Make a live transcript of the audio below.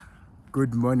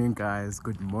Good morning, guys.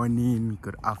 Good morning,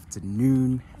 good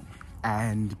afternoon,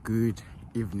 and good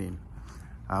evening.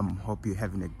 Hope you're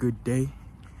having a good day.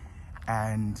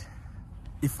 And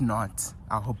if not,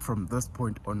 I hope from this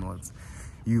point onwards,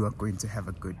 you are going to have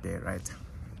a good day, right?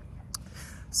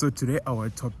 So today, our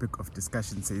topic of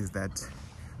discussion says that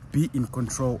be in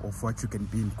control of what you can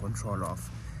be in control of,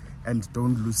 and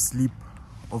don't lose sleep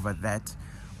over that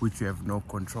which you have no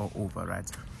control over,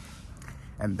 right?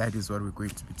 And that is what we're going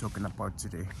to be talking about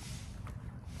today.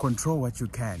 Control what you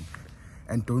can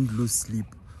and don't lose sleep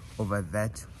over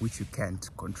that which you can't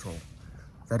control.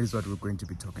 That is what we're going to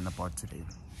be talking about today.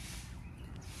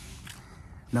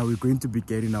 Now we're going to be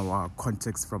getting our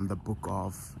context from the book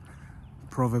of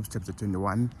Proverbs chapter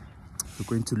 21. We're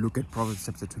going to look at Proverbs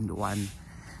chapter 21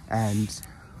 and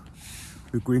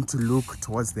we're going to look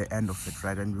towards the end of it,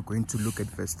 right? And we're going to look at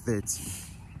verse 30,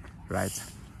 right?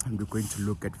 And we're going to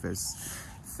look at verse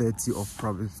 30 of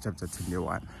Proverbs chapter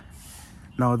 21.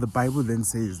 Now the Bible then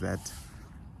says that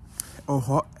a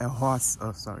horse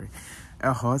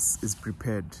is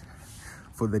prepared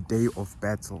for the day of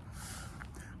battle,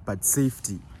 but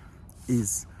safety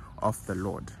is of the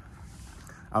Lord.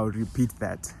 I'll repeat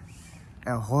that.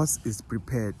 A horse is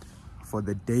prepared for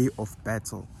the day of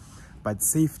battle, but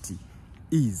safety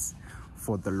is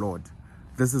for the Lord.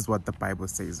 This is what the Bible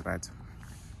says, right?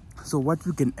 So what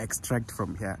we can extract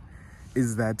from here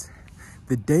is that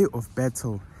the day of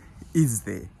battle is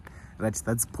there, right?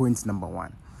 That's point number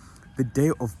one. The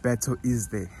day of battle is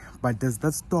there, but does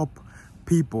that stop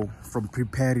people from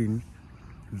preparing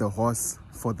the horse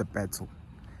for the battle?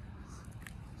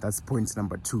 That's point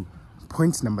number two.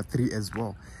 Point number three as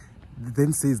well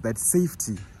then says that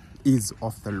safety is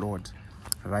of the Lord,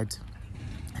 right?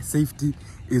 Safety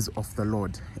is of the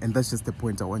Lord, and that's just the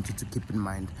point I want you to keep in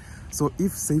mind. So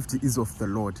if safety is of the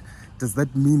Lord, does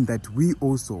that mean that we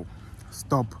also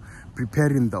stop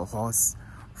preparing the horse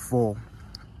for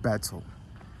battle,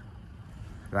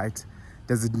 right?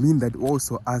 Does it mean that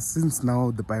also, since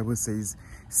now the Bible says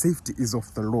safety is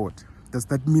of the Lord, does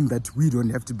that mean that we don't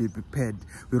have to be prepared?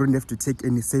 We don't have to take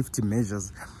any safety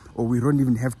measures, or we don't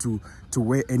even have to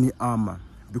wear any armor,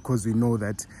 because we know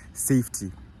that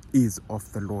safety is of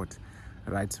the Lord,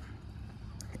 right?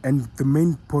 And the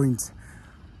main point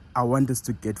I want us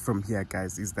to get from here,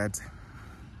 guys, is that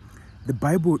the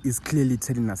Bible is clearly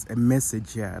telling us a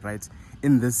message here, right?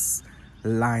 In this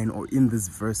line or in this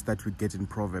verse that we get in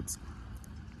Proverbs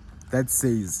that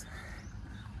says,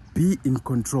 be in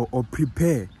control or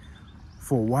prepare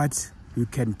for what you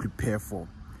can prepare for,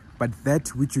 but that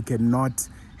which you cannot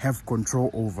have control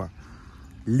over,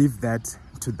 leave that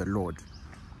to the Lord,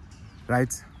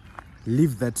 right?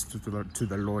 Leave that to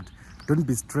the Lord. Don't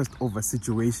be stressed over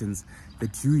situations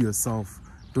that you yourself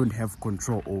don't have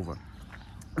control over.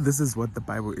 This is what the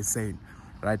Bible is saying,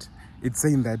 right? It's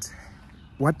saying that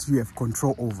what you have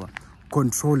control over,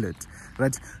 control it,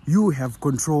 right? You have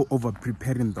control over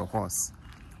preparing the horse,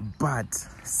 but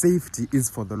safety is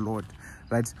for the Lord,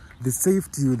 right? The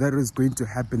safety that is going to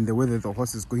happen, whether the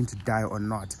horse is going to die or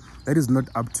not, that is not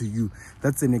up to you.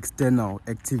 That's an external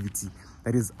activity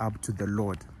that is up to the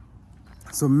Lord.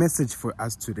 So message for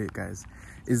us today, guys,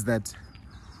 is that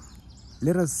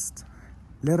let us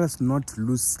not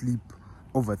lose sleep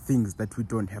over things that we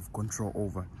don't have control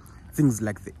over. Things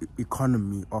like the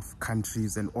economy of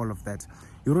countries and all of that.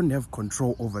 You don't have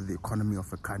control over the economy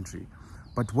of a country,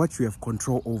 but what you have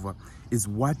control over is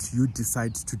what you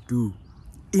decide to do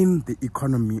in the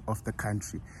economy of the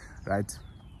country, right?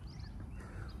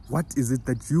 What is it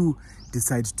that you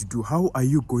decide to do? How are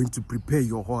you going to prepare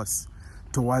your horse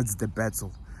towards the battle,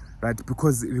 right?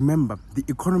 Because remember, the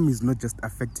economy is not just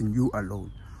affecting you alone,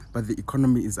 but the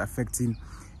economy is affecting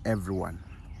everyone,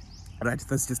 right?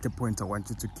 That's just a point I want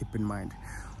you to keep in mind.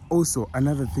 Also,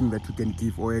 another thing that we can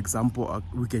give, or example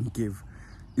we can give,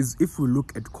 is if we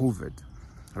look at COVID,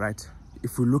 right?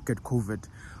 If we look at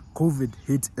COVID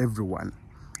hit everyone.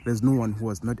 There's no one who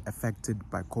was not affected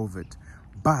by COVID,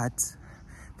 but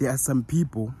there are some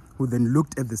people who then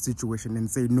looked at the situation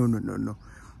and say, no.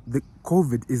 The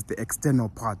COVID is the external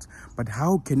part, but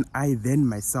how can I then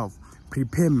myself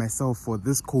prepare myself for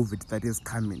this COVID that is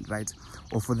coming, right?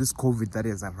 Or for this COVID that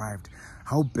has arrived?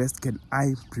 How best can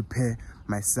I prepare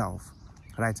myself,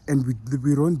 right? And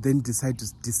we don't then decide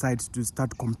to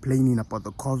start complaining about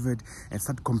the COVID and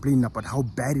start complaining about how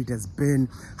bad it has been,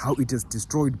 how it has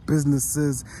destroyed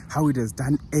businesses, how it has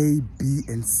done A, B,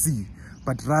 and C.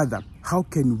 But rather, how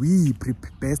can we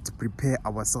best prepare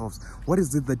ourselves? What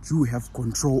is it that you have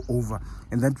control over?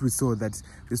 And that we saw that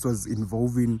this was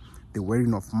involving the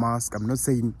wearing of masks. I'm not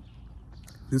saying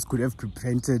this could have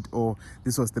prevented, or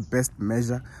this was the best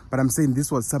measure, but I'm saying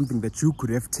this was something that you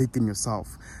could have taken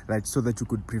yourself, right? So that you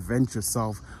could prevent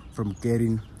yourself from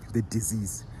getting the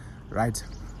disease, right?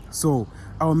 So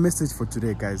our message for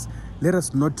today, guys, let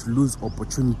us not lose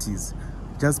opportunities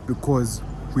just because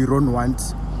we don't want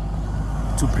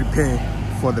to prepare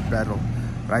for the battle,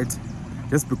 right?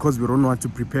 Just because we don't want to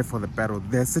prepare for the battle.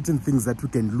 There are certain things that we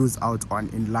can lose out on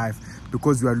in life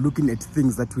because we are looking at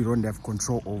things that we don't have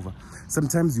control over.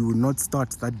 Sometimes you will not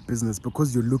start that business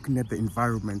because you're looking at the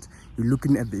environment, you're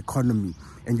looking at the economy,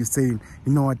 and you're saying,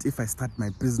 you know what, if I start my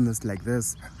business like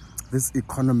this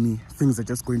economy, things are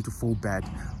just going to fall bad.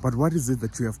 But what is it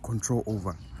that you have control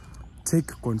over? Take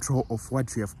control of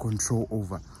what you have control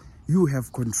over. You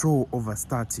have control over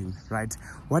starting, right?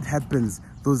 What happens,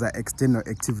 those are external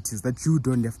activities that you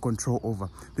don't have control over.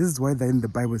 This is why then the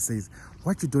Bible says,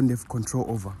 what you don't have control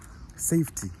over,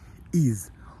 safety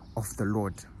is of the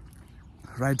Lord,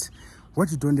 right?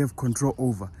 What you don't have control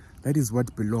over, that is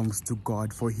what belongs to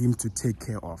God for him to take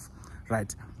care of,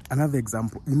 right? Another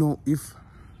example, you know, if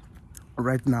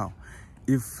right now,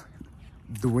 if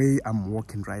the way I'm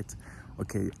walking, right,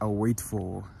 okay, I'll wait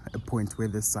for a point where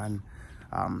the sun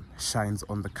shines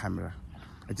on the camera.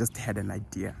 I just had an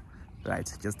idea,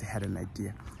 right? Just had an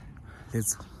idea.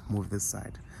 Let's move this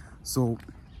side. So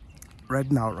right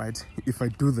now, right, if I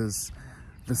do this,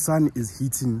 the sun is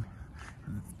heating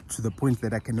to the point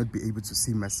that I cannot be able to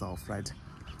see myself, right?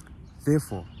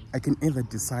 Therefore, I can either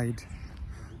decide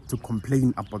to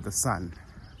complain about the sun,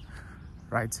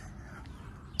 right?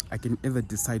 I can either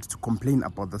decide to complain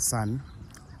about the sun,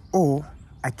 or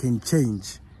I can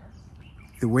change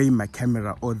the way my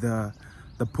camera, or the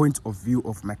point of view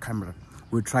of my camera.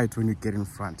 We'll try it when we get in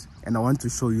front. And I want to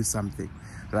show you something,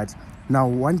 right? Now,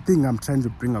 one thing I'm trying to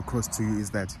bring across to you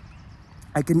is that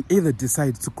I can either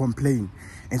decide to complain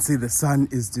and say the sun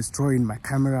is destroying my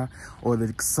camera, or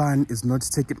the sun is not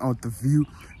taking out the view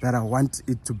that I want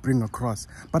it to bring across.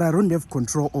 But I don't have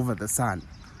control over the sun.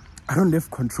 I don't have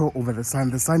control over the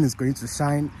sun. The sun is going to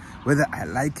shine whether I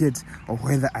like it or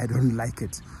whether I don't like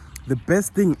it. The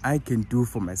best thing I can do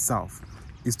for myself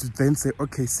is to then say,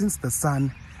 okay, since the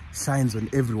sun shines on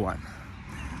everyone,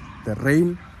 the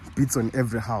rain beats on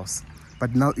every house,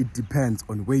 but now it depends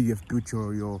on where you have built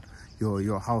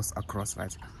your house across,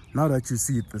 right? Now that you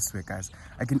see it this way, guys,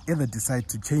 I can either decide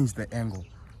to change the angle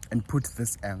and put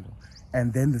this angle,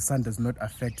 and then the sun does not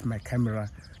affect my camera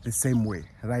the same way,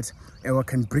 right? Or I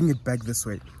can bring it back this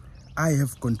way. I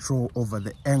have control over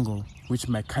the angle which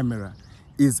my camera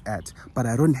is at, but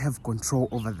I don't have control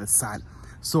over the sun.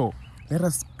 So let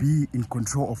us be in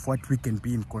control of what we can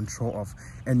be in control of,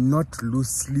 and not lose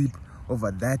sleep over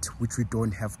that which we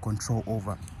don't have control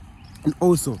over. And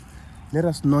also, let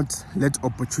us not let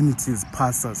opportunities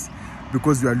pass us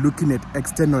because we are looking at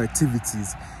external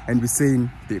activities and we're saying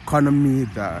the economy,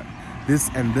 this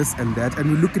and this and that,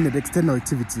 and we're looking at external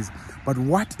activities. But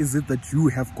what is it that you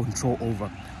have control over?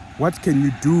 What can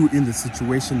you do in the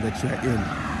situation that you are in?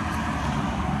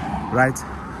 Right?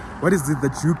 What is it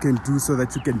that you can do so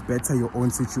that you can better your own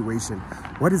situation?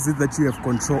 What is it that you have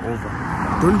control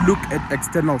over? Don't look at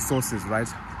external sources, right?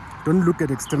 Don't look at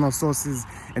external sources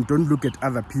and don't look at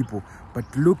other people, but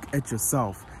look at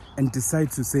yourself and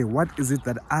decide to say, what is it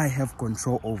that I have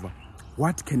control over?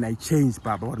 What can I change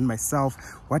about myself?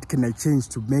 What can I change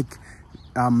to make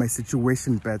my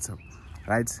situation better?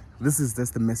 Right? This is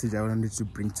just the message I wanted to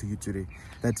bring to you today.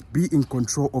 That be in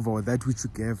control over that which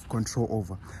you have control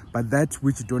over. But that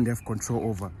which you don't have control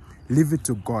over, leave it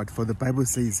to God. For the Bible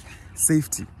says,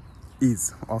 safety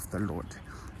is of the Lord.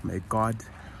 May God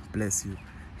bless you.